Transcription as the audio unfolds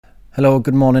Hello,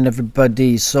 good morning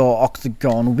everybody. So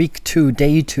Octagon, week 2,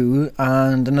 day 2,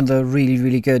 and another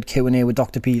really good Q&A with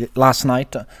Dr. P last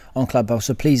night on Clubhouse.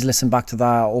 So please listen back to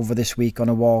that over this week on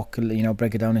a walk,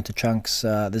 break it down into chunks.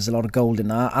 There's a lot of gold in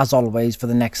that. As always, for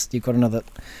the next, you've got another,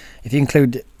 if you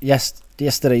include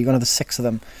yesterday, you've got another 6 of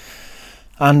them.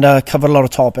 And covered a lot of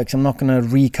topics. I'm not going to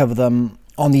recover them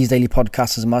on these daily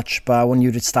podcasts as much, but I want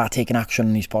you to start taking action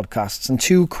on these podcasts. And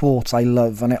 2 quotes I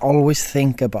love and I always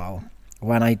think about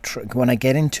when I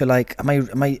get into, like, am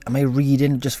I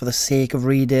reading just for the sake of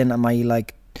reading? Am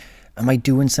I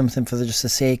doing something for just the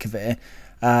sake of it?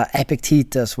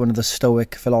 Epictetus, one of the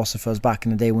Stoic philosophers back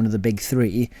in the day, one of the big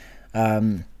 3,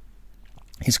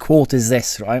 his quote is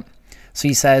this, right? So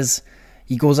he says,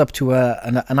 he goes up to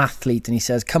an athlete and he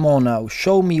says, "Come on now,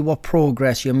 show me what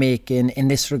progress you're making in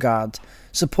this regard."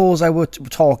 Suppose I were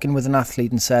talking with an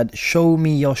athlete and said, "Show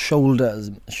me your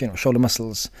shoulders, shoulder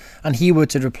muscles." And he were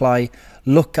to reply,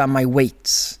 "Look at my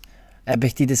weights."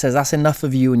 Epictetus says, "That's enough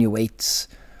of you and your weights.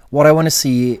 What I want to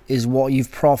see is what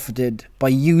you've profited by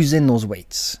using those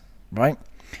weights," right?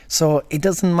 So it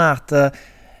doesn't matter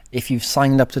if you've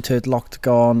signed up to Turtle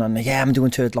Octagon and, yeah, I'm doing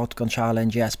Turtle Octagon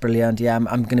Challenge, yes, brilliant, yeah,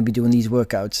 I'm going to be doing these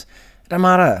workouts. It doesn't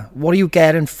matter. What are you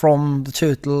getting from the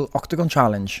Turtle Octagon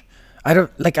Challenge? I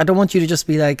don't want you to just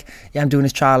be like, yeah, I'm doing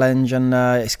this challenge and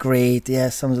it's great. Yeah,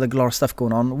 sounds like a lot of stuff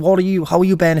going on. How are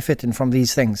you benefiting from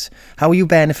these things? How are you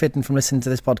benefiting from listening to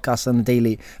this podcast on the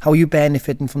daily? How are you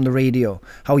benefiting from the radio?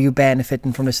 How are you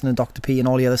benefiting from listening to Dr. P and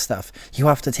all the other stuff? You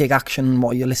have to take action on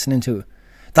what you're listening to.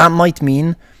 That might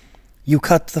mean you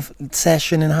cut the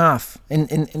session in half.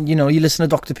 You listen to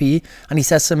Dr. P and he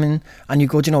says something and you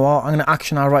go, "Do you know what? I'm going to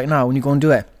action that right now," and you go and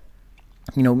do it.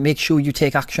 Make sure you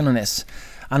take action on this.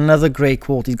 Another great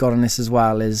quote he's got on this as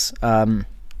well is,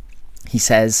 he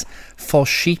says, "For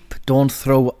sheep don't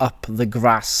throw up the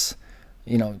grass,"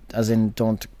 as in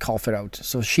don't cough it out.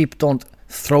 So sheep don't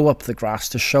throw up the grass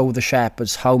to show the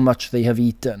shepherds how much they have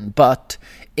eaten, but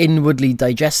inwardly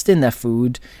digesting their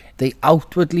food, they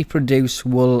outwardly produce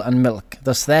wool and milk.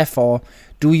 Thus, therefore,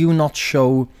 do you not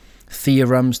show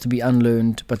theorems to be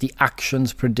unlearned, but the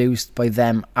actions produced by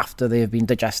them after they have been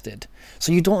digested.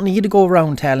 So you don't need to go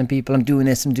around telling people, "I'm doing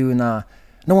this, I'm doing that."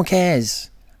 No one cares,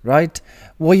 right?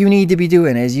 What you need to be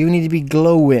doing is you need to be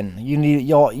glowing. You need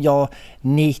your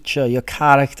nature, your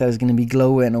character is going to be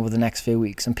glowing over the next few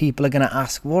weeks, and people are going to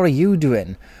ask, "What are you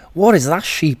doing? What is that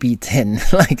sheep eating?"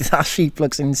 Like, that sheep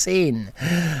looks insane.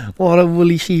 What a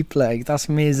woolly sheep, like, that's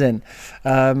amazing.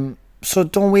 So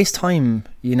don't waste time,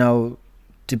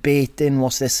 debating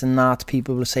what's this and that.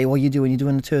 People will say, "What are you doing? You're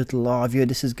doing the turtle. Oh, I've heard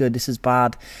this is good, this is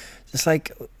bad." It's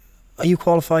like, are you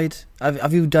qualified?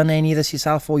 Have you done any of this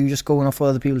yourself, or are you just going off what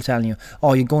other people are telling you?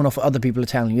 Oh, you're going off what other people are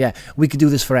telling you. Yeah, we could do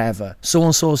this forever.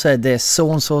 So-and-so said this,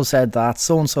 so-and-so said that,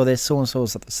 so-and-so this, so-and-so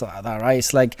that, right?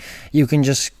 It's like you can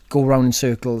just go around in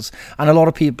circles. And a lot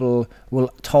of people will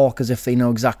talk as if they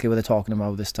know exactly what they're talking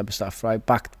about, this type of stuff, right?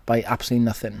 Backed by absolutely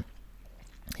nothing.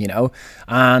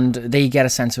 And they get a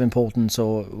sense of importance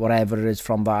or whatever it is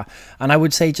from that. And I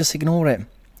would say just ignore it.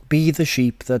 Be the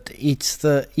sheep that eats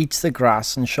the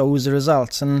grass and shows the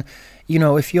results. And,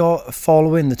 if you're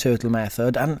following the turtle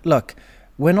method, and look,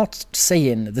 we're not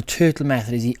saying the turtle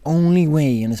method is the only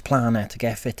way on this planet to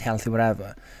get fit, healthy,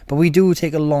 whatever. But we do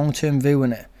take a long-term view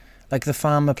in it. Like the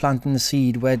farmer planting the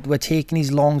seed, we're taking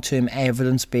these long-term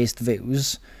evidence-based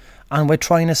views. And we're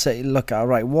trying to say, look, all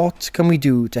right, what can we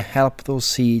do to help those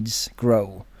seeds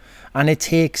grow? And it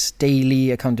takes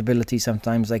daily accountability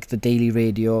sometimes, like the daily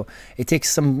radio. It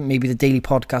takes maybe the daily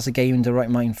podcast to get you in the right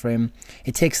mind frame.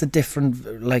 It takes the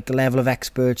different level of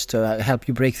experts to help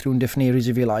you break through in different areas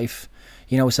of your life.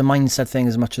 It's a mindset thing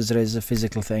as much as it is a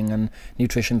physical thing and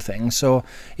nutrition thing. So,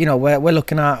 we're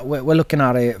looking at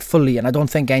it fully, and I don't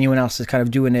think anyone else is kind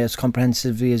of doing it as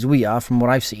comprehensively as we are from what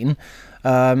I've seen.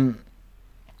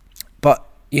 But,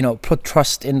 put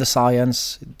trust in the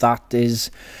science. That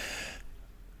is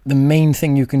the main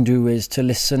thing you can do, is to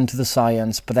listen to the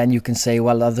science, but then you can say,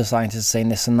 well, other scientists are saying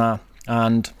this and that.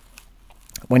 And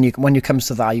when it comes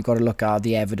to that, you've got to look at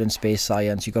the evidence-based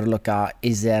science. You've got to look at,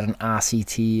 is there an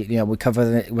RCT?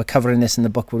 We're covering this in the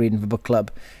book we're reading for book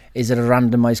club. Is it a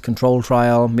randomized control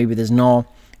trial? Maybe there's not.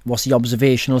 What's the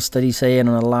observational study saying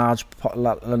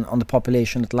on the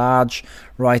population at large?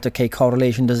 Right, okay,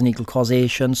 correlation doesn't equal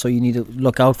causation, so you need to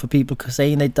look out for people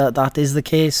saying that is the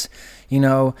case.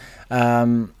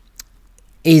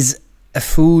 Is a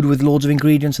food with loads of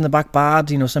ingredients in the back bad?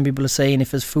 Some people are saying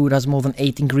if his food has more than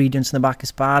 8 ingredients in the back,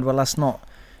 it's bad. Well, that's not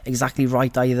exactly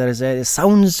right either, is it? It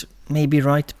sounds maybe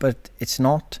right, but it's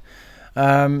not.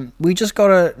 We just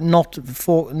gotta not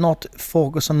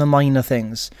focus on the minor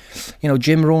things. You know,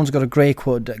 Jim Rohn's got a great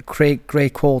quote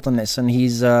on this, and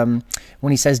he's when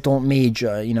he says don't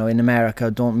major, you know, in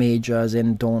America, don't major as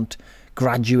in don't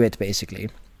graduate, basically.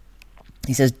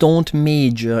 He says don't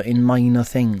major in minor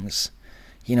things.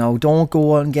 You know, don't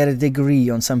go and get a degree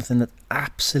on something that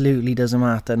absolutely doesn't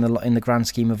matter in the grand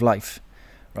scheme of life,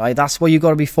 right? That's what you got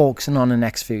to be focusing on the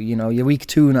next few. You know, you're week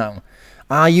 2 now.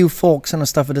 Are you focusing on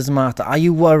stuff that doesn't matter? Are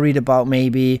you worried about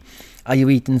maybe, are you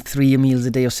eating 3 meals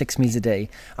a day or 6 meals a day?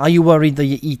 Are you worried that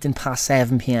you're eating past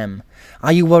 7 p.m?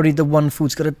 Are you worried that one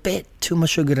food's got a bit too much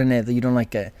sugar in it that you don't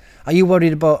like it? Are you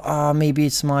worried about, maybe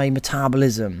it's my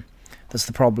metabolism that's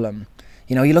the problem?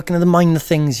 You know, you're looking at the minor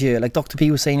things here, like Dr.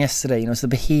 P was saying yesterday, you know, it's the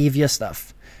behaviour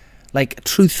stuff. Like,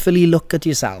 truthfully look at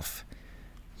yourself.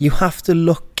 You have to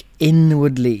look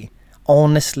inwardly,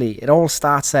 honestly. It all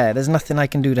starts there. There's nothing I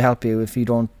can do to help you if you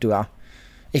don't do that.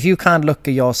 If you can't look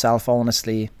at yourself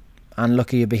honestly and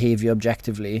look at your behaviour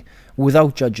objectively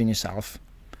without judging yourself,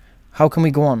 how can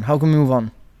we go on? How can we move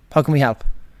on? How can we help?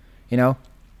 You know?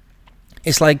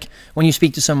 It's like when you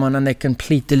speak to someone and they're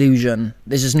complete delusion,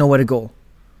 there's just nowhere to go.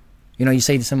 You know, you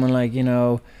say to someone like, you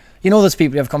know those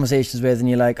people you have conversations with and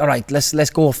you're like, all right,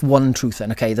 let's go off one truth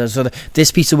then. Okay,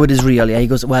 this piece of wood is real. Yeah, he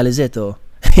goes, well, is it though?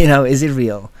 You know, is it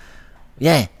real?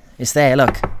 Yeah, it's there,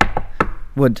 look.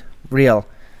 Wood, real.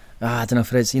 I don't know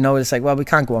if it is. You know, it's like, well, we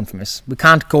can't go on from this. We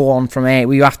can't go on from A.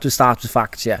 We have to start with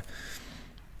facts, yeah.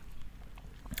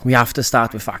 We have to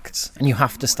start with facts. And you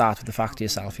have to start with the fact of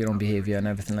yourself, your own behaviour and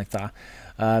everything like that.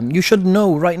 You should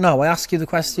know right now, I ask you the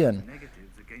question.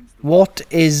 What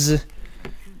is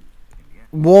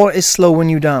slowing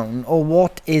you down, or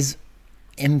what is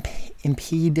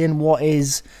impeding?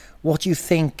 What you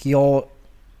think you're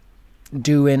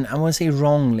doing? I want to say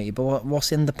wrongly, but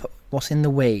what's in the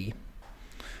way?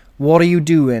 What are you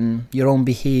doing? Your own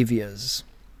behaviours,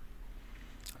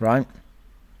 right?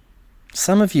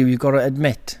 Some of you've got to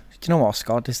admit. Do you know what,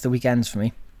 Scott? It's the weekends for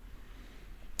me.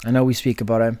 I know we speak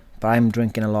about it, but I'm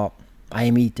drinking a lot. I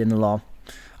am eating a lot.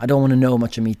 I don't want to know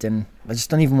much I'm eating. I just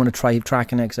don't even want to try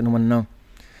tracking it because I don't want to know.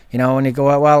 You know, and you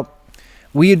go, well,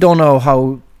 we don't know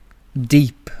how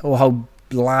deep or how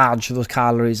large those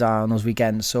calories are on those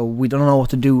weekends, so we don't know what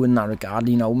to do in that regard.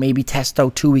 You know, maybe test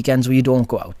out 2 weekends where you don't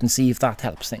go out and see if that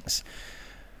helps things.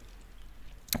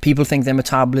 People think their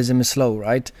metabolism is slow,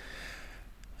 right?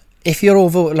 If you're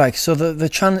over, like, so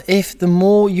if the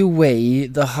more you weigh,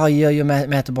 the higher your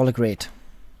metabolic rate,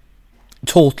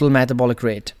 total metabolic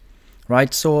rate.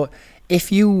 Right, so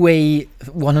if you weigh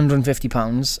 150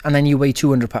 pounds and then you weigh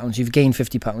 200 pounds, you've gained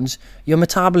 50 pounds, your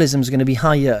metabolism is going to be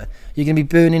higher. You're going to be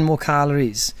burning more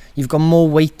calories. You've got more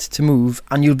weight to move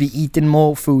and you'll be eating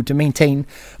more food to maintain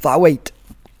that weight.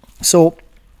 So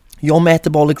your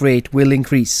metabolic rate will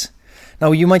increase.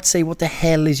 Now, you might say, what the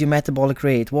hell is your metabolic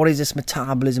rate? What is this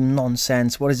metabolism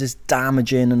nonsense? What is this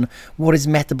damaging? And what is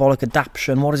metabolic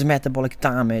adaptation? What is metabolic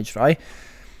damage, right?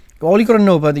 All you got to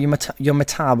know about your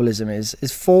metabolism is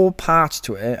 4 parts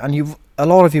to it, and a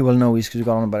lot of you will know this because you've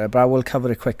gone on about it, but I will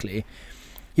cover it quickly.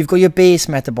 You've got your base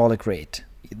metabolic rate,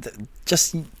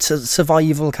 just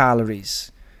survival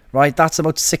calories, right? That's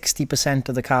about 60%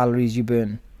 of the calories you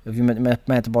burn of your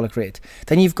metabolic rate.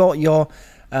 Then you've got your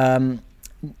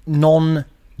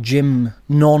non-gym,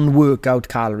 non-workout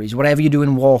calories, whatever you're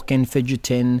doing, walking,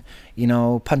 fidgeting, you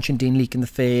know, punching Dean Leak in the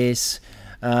face,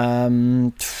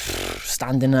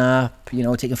 standing up, you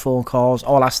know, taking phone calls,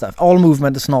 all that stuff, all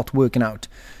movement that's not working out,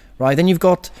 right? Then you've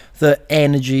got the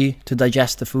energy to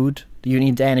digest the food. You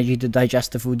need the energy to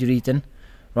digest the food you're eating,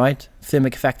 right?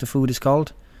 Thermic effect of food is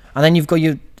called. And then you've got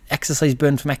your exercise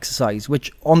burn from exercise,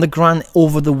 which on the grand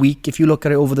over the week, if you look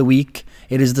at it over the week,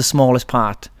 it is the smallest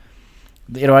part,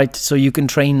 right? So you can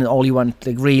train all you want.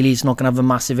 Like, really, it's not going to have a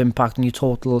massive impact on your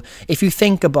total. If you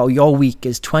think about your week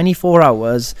is 24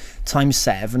 hours times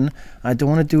 7, I don't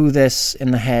want to do this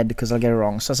in the head because I'll get it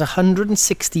wrong. So it's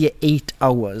 168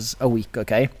 hours a week,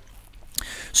 okay?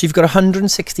 So you've got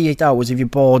 168 hours of your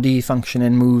body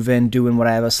functioning, moving, doing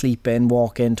whatever, sleeping,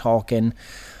 walking, talking,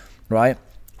 right?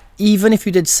 Even if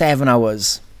you did 7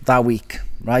 hours that week,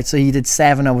 right? So you did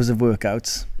 7 hours of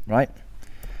workouts, right?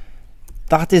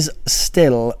 That is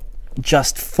still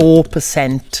just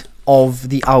 4% of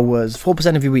the hours,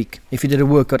 4% of your week, if you did a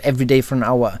workout every day for an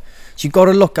hour. So you've got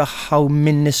to look at how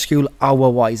minuscule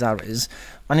hour-wise that is.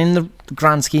 And in the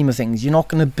grand scheme of things, you're not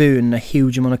going to burn a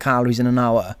huge amount of calories in an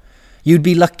hour. You'd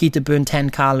be lucky to burn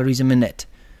 10 calories a minute.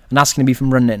 And that's going to be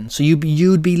from running. So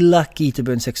you'd be lucky to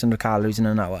burn 600 calories in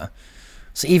an hour.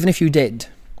 So even if you did,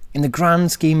 in the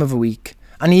grand scheme of a week,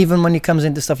 And even when it comes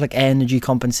into stuff like energy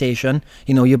compensation,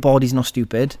 you know, your body's not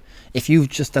stupid. If you've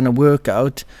just done a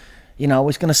workout, you know,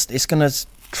 it's gonna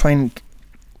try and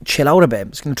chill out a bit.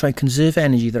 It's gonna try and conserve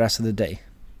energy the rest of the day.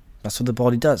 That's what the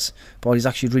body does. Body's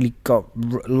actually really got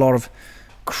a lot of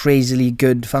crazily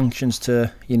good functions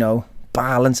to, you know,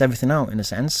 balance everything out in a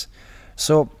sense.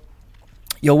 So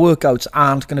your workouts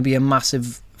aren't going to be a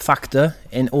massive factor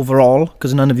in overall,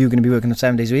 because none of you are going to be working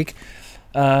 7 days a week.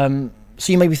 So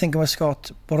you may be thinking, well,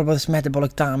 Scott, what about this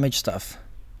metabolic damage stuff?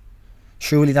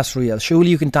 Surely that's real.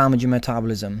 Surely you can damage your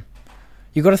metabolism.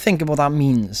 You've got to think about what that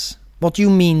means. What do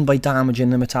you mean by damaging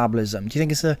the metabolism? Do you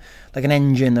think it's like an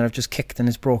engine that I've just kicked and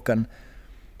it's broken?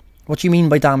 What do you mean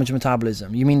by damaged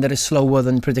metabolism? You mean that it's slower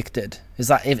than predicted? Is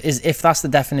that if that's the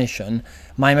definition,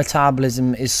 my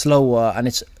metabolism is slower and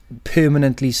it's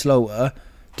permanently slower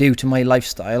due to my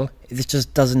lifestyle? It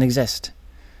just doesn't exist.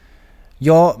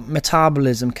 Your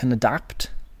metabolism can adapt,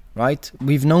 right?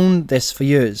 We've known this for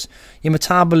years. Your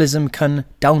metabolism can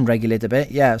down-regulate a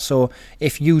bit, yeah. So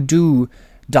if you do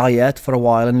diet for a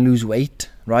while and lose weight,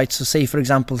 right? So say, for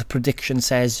example, the prediction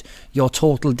says your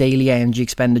total daily energy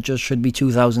expenditure should be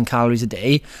 2,000 calories a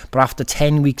day, but after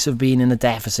 10 weeks of being in a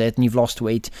deficit and you've lost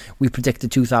weight, we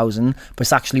predicted 2,000, but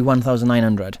it's actually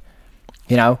 1,900.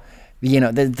 You know,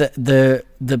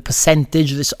 the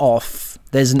percentage that's off,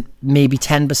 there's maybe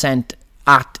 10%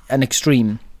 at an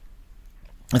extreme.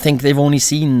 I think they've only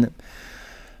seen,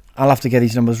 I'll have to get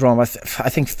these numbers wrong, but I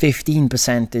think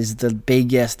 15% is the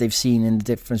biggest they've seen in the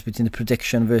difference between the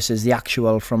prediction versus the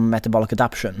actual from metabolic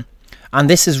adaptation. And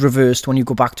this is reversed when you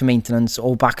go back to maintenance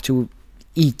or back to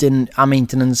eating at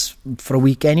maintenance for a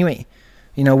week anyway.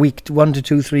 You know, week 1 to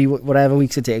 2, 3, whatever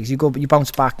weeks it takes, you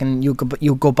bounce back and you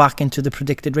go back into the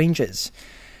predicted ranges.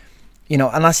 You know,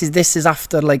 and this is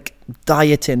after like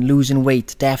dieting, losing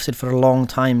weight, deficit for a long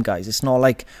time, guys. It's not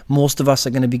like most of us are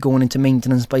going to be going into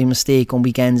maintenance by mistake on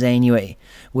weekends anyway.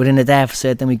 We're in a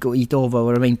deficit, then we go eat over,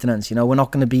 we're a maintenance. You know, we're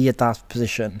not going to be at that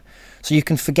position. So you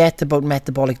can forget about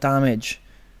metabolic damage.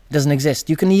 It doesn't exist.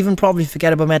 You can even probably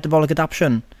forget about metabolic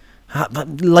adaptation.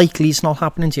 But likely it's not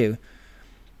happening to you.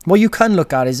 What you can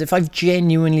look at is if I've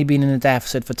genuinely been in a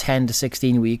deficit for 10 to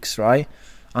 16 weeks, right?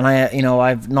 And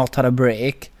I've not had a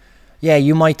break. Yeah,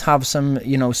 you might have some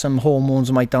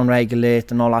hormones might downregulate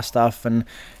and all that stuff. And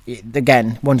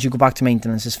again, once you go back to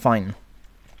maintenance, it's fine.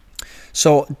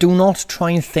 So do not try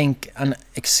and think and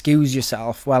excuse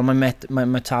yourself, well, my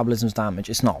metabolism's damaged.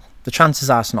 It's not. The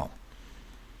chances are it's not.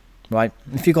 Right?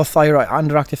 If you got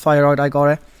underactive thyroid, I got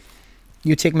it.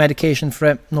 You take medication for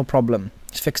it, no problem.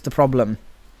 Just fix the problem.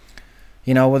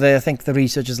 You know, I think the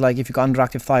research is like if you got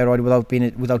underactive thyroid without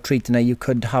treating it, you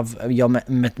could have your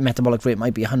metabolic rate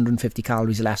might be 150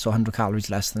 calories less or 100 calories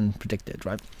less than predicted,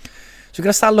 right? So we're going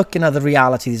to start looking at the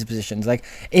reality of these positions. Like,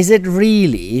 is it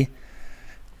really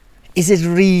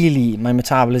my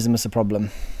metabolism is a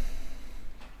problem?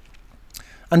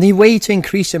 And the way to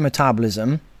increase your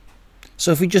metabolism,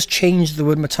 so if we just change the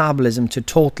word metabolism to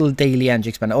total daily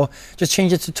energy spent, or just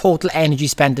change it to total energy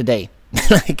spent a day.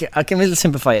 Like, I can really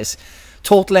simplify this.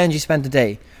 Total energy spent a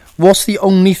day. What's the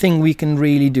only thing we can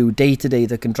really do day to day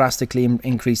that can drastically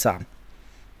increase that?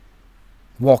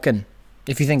 Walking.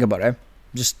 If you think about it,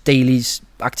 just daily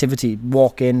activity.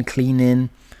 Walking, cleaning,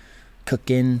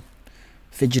 cooking,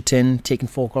 fidgeting, taking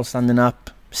phone calls, standing up,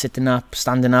 sitting up,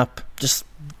 standing up. Just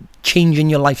changing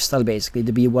your lifestyle basically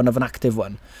to be one of an active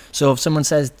one. So if someone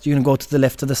says you're going to go to the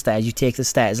lift or the stairs, you take the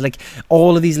stairs. Like,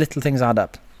 all of these little things add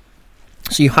up.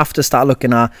 So you have to start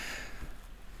looking at,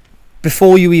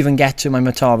 before you even get to my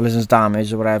metabolism's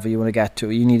damaged or whatever you want to get to,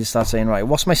 you need to start saying, right,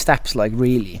 what's my steps like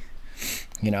really?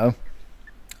 You know,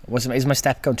 is my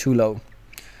step count too low?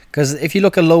 Because if you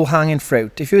look at low-hanging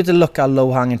fruit, if you were to look at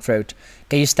low-hanging fruit,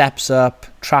 get your steps up,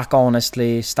 track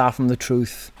honestly, start from the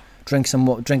truth, drink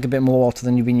a bit more water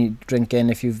than you've been drinking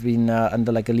if you've been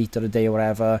under like a litre a day or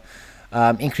whatever,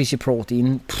 increase your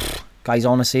protein. Guys,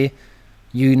 honestly,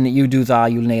 you do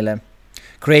that, you'll nail it.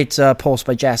 Great post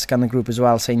by Jessica in the group as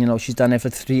well, saying, you know, she's done it for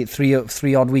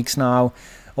three odd weeks now,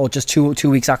 or just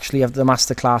two weeks actually of the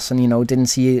masterclass, and, you know, didn't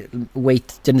see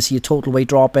a total weight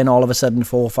drop in, all of a sudden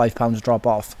 4 or 5 pounds drop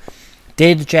off.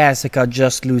 Did Jessica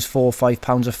just lose 4 or 5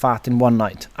 pounds of fat in one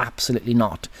night? Absolutely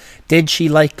not. Did she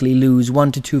likely lose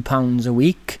 1 to 2 pounds a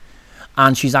week?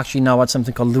 And she's actually now had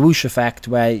something called the whoosh effect,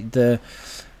 where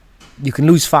you can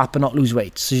lose fat but not lose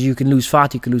weight. So you can lose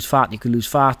fat,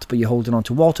 but you're holding on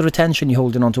to water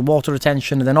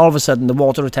retention, and then all of a sudden the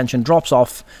water retention drops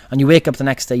off, and you wake up the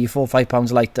next day, you're 4 or 5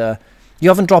 pounds lighter. You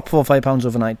haven't dropped 4 or 5 pounds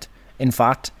overnight in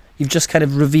fat. You've just kind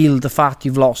of revealed the fat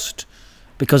you've lost,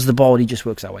 because the body just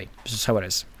works that way. This is how it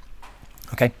is.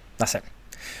 Okay, that's it.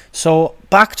 So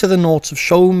back to the notes of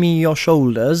show me your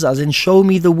shoulders, as in show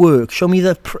me the work, show me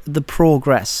the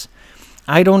progress.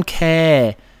 I don't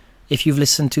care if you've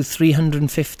listened to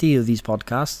 350 of these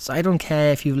podcasts. I don't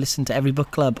care if you've listened to every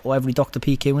book club or every Dr.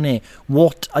 P Q&A.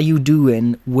 What are you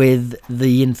doing with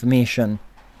the information?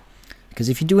 Because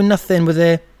if you're doing nothing with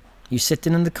it, you're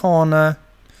sitting in the corner,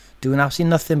 doing absolutely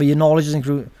nothing, but your knowledge isn't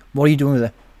grew. What are you doing with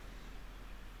it?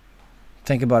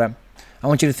 Think about it. I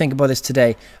want you to think about this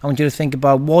today. I want you to think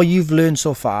about what you've learned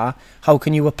so far. How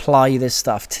can you apply this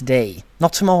stuff today?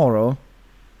 Not tomorrow.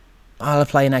 I'll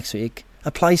apply it next week.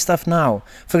 Apply stuff now.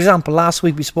 For example, last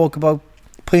week we spoke about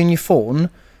putting your phone,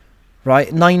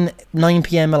 right, 9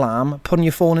 p.m. alarm, putting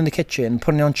your phone in the kitchen,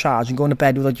 putting it on charge and going to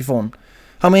bed without your phone.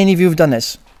 How many of you have done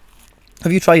this?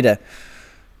 Have you tried it?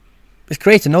 It's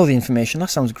great to know the information. That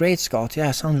sounds great, Scott.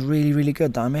 Yeah, sounds really, really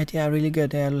good, damn it. Yeah, really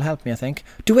good. Yeah, it'll help me, I think.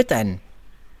 Do it then.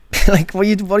 Like, what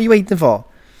are you waiting for?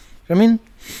 You know what I mean?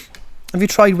 Have you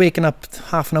tried waking up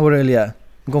half an hour earlier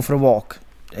and going for a walk?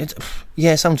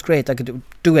 Yeah, sounds great. I could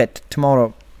do it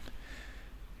tomorrow.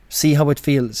 See how it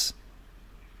feels.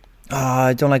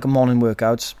 I don't like morning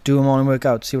workouts. Do a morning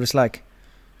workout. See what it's like.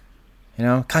 You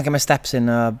know, can't get my steps in.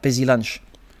 Busy lunch.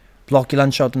 Block your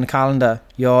lunch out in the calendar.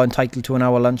 You're entitled to an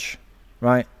hour lunch,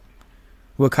 right?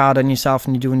 Work hard on yourself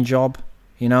and you're doing your job.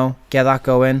 You know, get that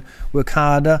going. Work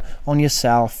harder on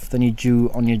yourself than you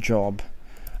do on your job.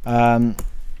 And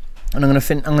I'm gonna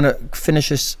finish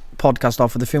this podcast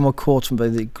off with a few more quotes from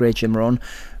the great Jim Rohn.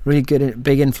 Really good,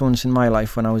 big influence in my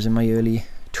life when I was in my early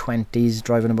 20s,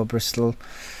 driving about Bristol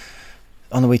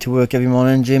on the way to work every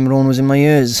morning. Jim Rohn was in my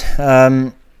ears.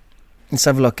 Let's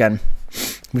have a look then.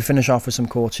 We finish off with some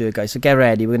quotes here, guys. So get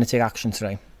ready. We're going to take action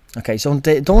today. Okay, so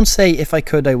don't say if I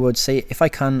could, I would. Say if I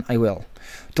can, I will.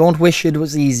 Don't wish it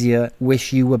was easier,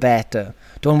 wish you were better.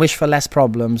 Don't wish for less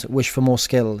problems, wish for more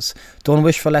skills. Don't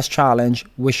wish for less challenge,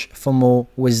 wish for more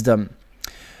wisdom.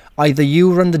 Either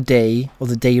you run the day or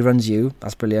the day runs you.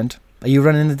 That's brilliant. Are you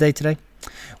running the day today?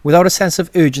 Without a sense of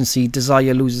urgency,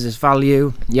 desire loses its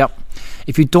value. Yep.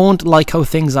 If you don't like how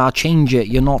things are, change it.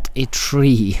 You're not a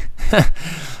tree.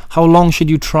 How long should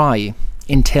you try?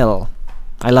 Until.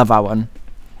 I love that one.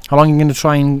 How long are you going to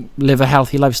try and live a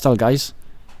healthy lifestyle, guys?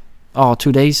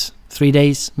 2 days, 3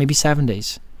 days, maybe 7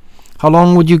 days. How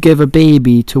long would you give a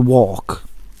baby to walk?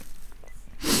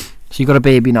 So you got a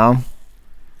baby now.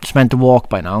 It's meant to walk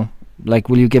by now. Like,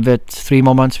 will you give it 3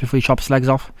 more months before he chops legs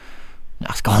off?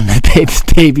 That's gone. This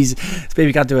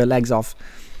baby can't do her legs off.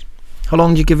 How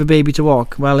long do you give a baby to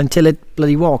walk? Well, until it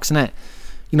bloody walks, innit?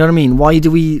 You know what I mean?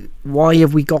 Why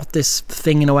have we got this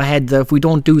thing in our head that if we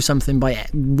don't do something by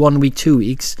 1 week, 2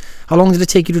 weeks, how long did it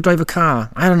take you to drive a car?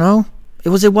 I don't know.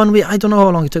 Was it 1 week? I don't know how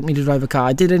long it took me to drive a car.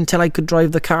 I did it until I could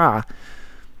drive the car.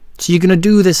 So you're going to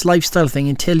do this lifestyle thing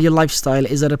until your lifestyle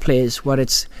is at a place where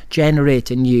it's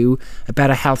generating you a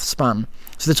better health span.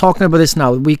 So they're talking about this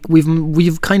now.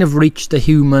 We've kind of reached the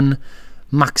human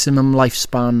maximum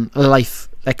lifespan, life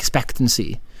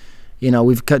expectancy. You know,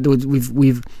 we've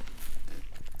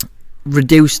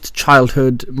reduced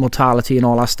childhood mortality and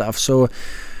all that stuff. So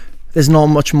there's not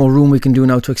much more room we can do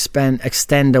now to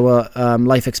extend our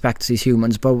life expectancy as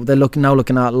humans. But they're looking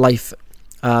at life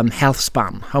health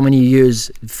span. How many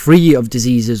years free of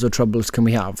diseases or troubles can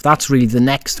we have? That's really the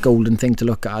next golden thing to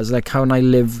look at. Is like, how can I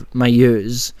live my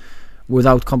years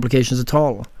without complications at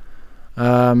all?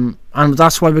 And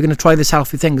that's why we're going to try this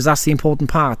healthy thing, because that's the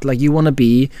important part. Like, you want to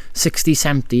be 60,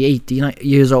 70, 80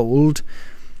 years old.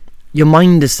 Your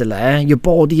mind is still there. Your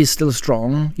body is still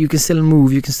strong. You can still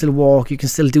move. You can still walk. You can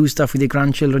still do stuff with your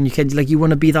grandchildren, your kids. Like, you want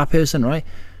to be that person, right?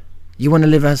 You want to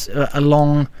live a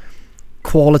long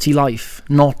quality life,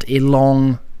 not a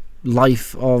long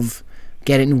life of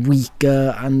getting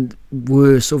weaker and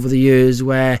worse over the years,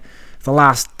 where the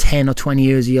last 10 or 20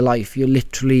 years of your life you're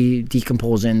literally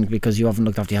decomposing because you haven't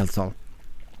looked after your health at all.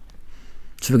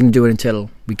 So we're going to do it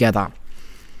until we get that.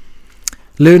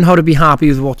 Learn how to be happy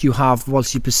with what you have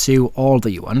whilst you pursue all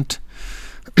that you want.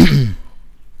 If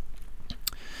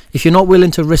you're not willing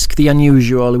to risk the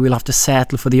unusual, we'll have to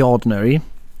settle for the ordinary.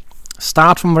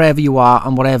 Start from wherever you are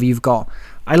and whatever you've got.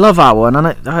 I love that one, and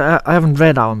I haven't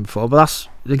read that one before, but that's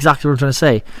exactly what I'm trying to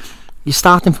say. You're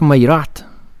starting from where you're at.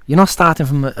 You're not starting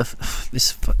from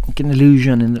this fucking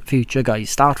illusion in the future, guys.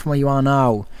 Start from where you are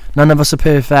now. None of us are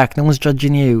perfect. No one's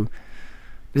judging you.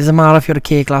 It doesn't matter if you had a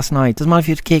cake last night. It doesn't matter if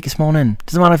you had a cake this morning. It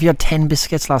doesn't matter if you had 10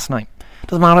 biscuits last night. It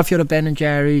doesn't matter if you had a Ben and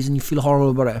Jerry's and you feel horrible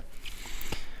about it.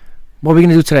 What are we going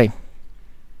to do today?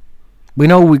 We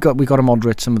know we got to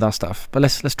moderate some of that stuff, but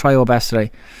let's try our best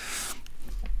today.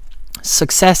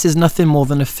 Success is nothing more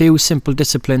than a few simple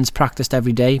disciplines practiced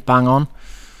every day. Bang on.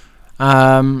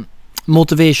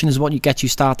 Motivation is what gets you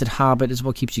started. Habit is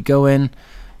what keeps you going.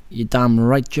 You're damn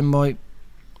right, Jim boy.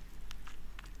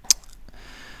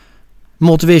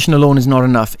 Motivation alone is not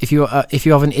enough. If you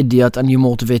have an idiot and you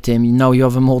motivate him, now you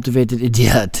have a motivated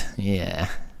idiot. Yeah.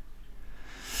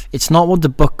 It's not what the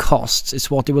book costs,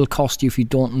 it's what it will cost you if you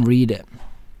don't read it.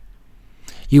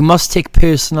 You must take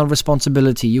personal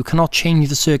responsibility. You cannot change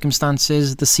the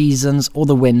circumstances, the seasons, or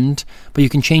the wind, but you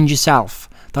can change yourself.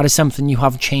 That is something you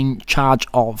have charge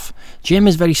of. Jim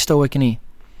is very stoic, isn't he?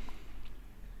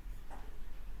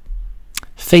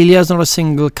 Failure is not a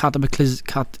single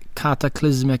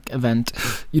cataclysmic event.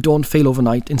 You don't fail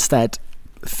overnight. Instead,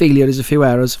 failure is a few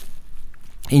errors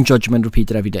in judgment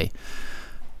repeated every day.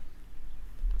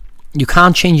 You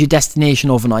can't change your destination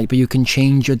overnight, but you can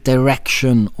change your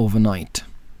direction overnight.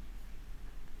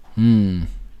 And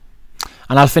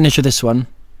I'll finish with this one,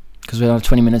 because we're at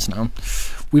 20 minutes now.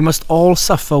 We must all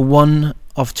suffer one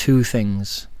of two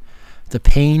things: the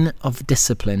pain of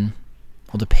discipline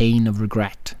or the pain of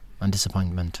regret and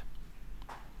disappointment.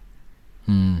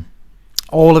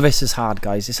 All of this is hard,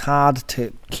 guys. It's hard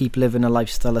to keep living a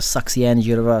lifestyle that sucks the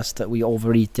energy out of us, that we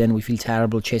overeat in, we feel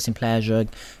terrible chasing pleasure,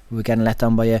 we're getting let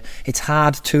down by it. It's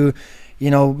hard to,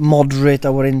 moderate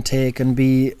our intake and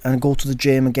go to the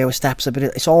gym and get our steps up.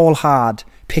 It's all hard.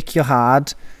 Pick your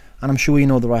hard, and I'm sure you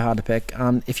know the right hard to pick.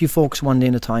 And if you focus one day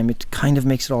at a time, it kind of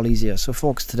makes it all easier. So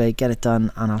focus today, get it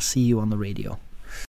done, and I'll see you on the radio.